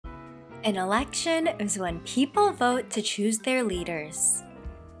An election is when people vote to choose their leaders.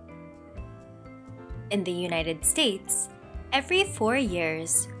 In the United States, every 4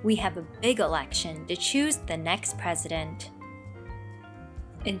 years, we have a big election to choose the next president.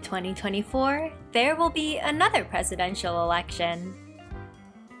 In 2024, there will be another presidential election.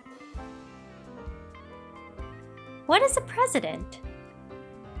 What is a president?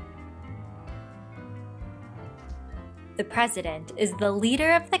 The president is the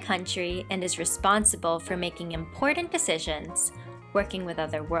leader of the country and is responsible for making important decisions, working with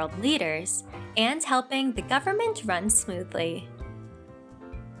other world leaders, and helping the government run smoothly.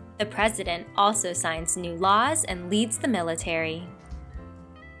 The president also signs new laws and leads the military.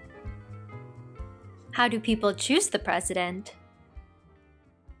 How do people choose the president?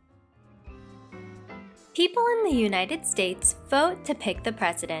 People in the United States vote to pick the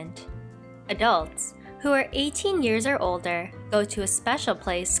president. Adults, who are 18 years or older, go to a special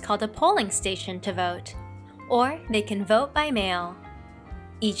place called a polling station to vote, or they can vote by mail.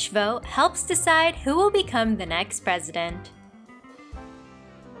 Each vote helps decide who will become the next president.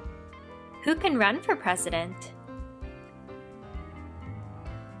 Who can run for president?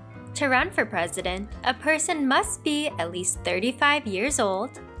 To run for president, a person must be at least 35 years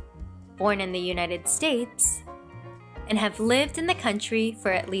old, born in the United States, and have lived in the country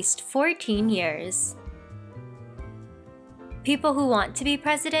for at least 14 years. People who want to be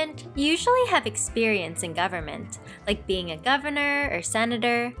president usually have experience in government, like being a governor or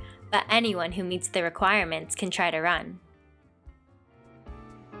senator, but anyone who meets the requirements can try to run.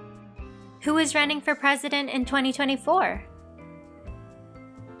 Who is running for president in 2024?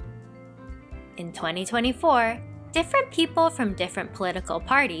 In 2024, different people from different political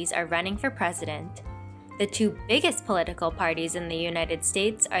parties are running for president. The two biggest political parties in the United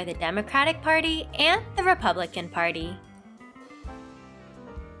States are the Democratic Party and the Republican Party.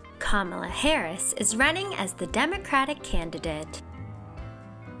 Kamala Harris is running as the Democratic candidate.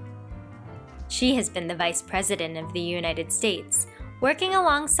 She has been the Vice President of the United States, working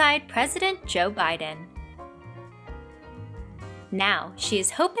alongside President Joe Biden. Now, she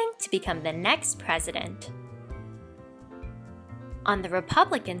is hoping to become the next president. On the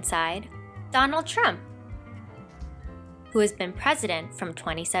Republican side, Donald Trump, who has been president from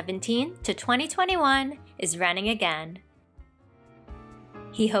 2017 to 2021, is running again.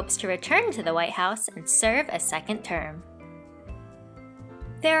 He hopes to return to the White House and serve a second term.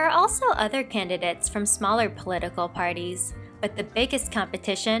 There are also other candidates from smaller political parties, but the biggest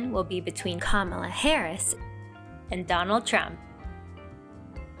competition will be between Kamala Harris and Donald Trump.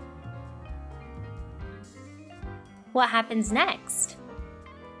 What happens next?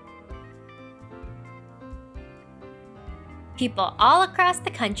 People all across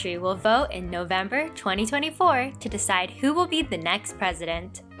the country will vote in November 2024 to decide who will be the next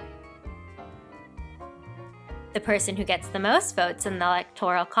president. The person who gets the most votes in the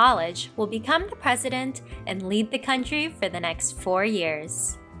Electoral College will become the president and lead the country for the next 4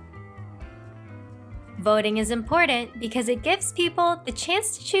 years. Voting is important because it gives people the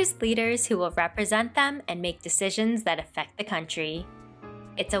chance to choose leaders who will represent them and make decisions that affect the country.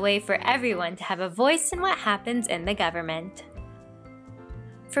 It's a way for everyone to have a voice in what happens in the government.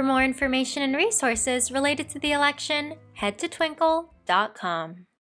 For more information and resources related to the election, head to twinkl.com.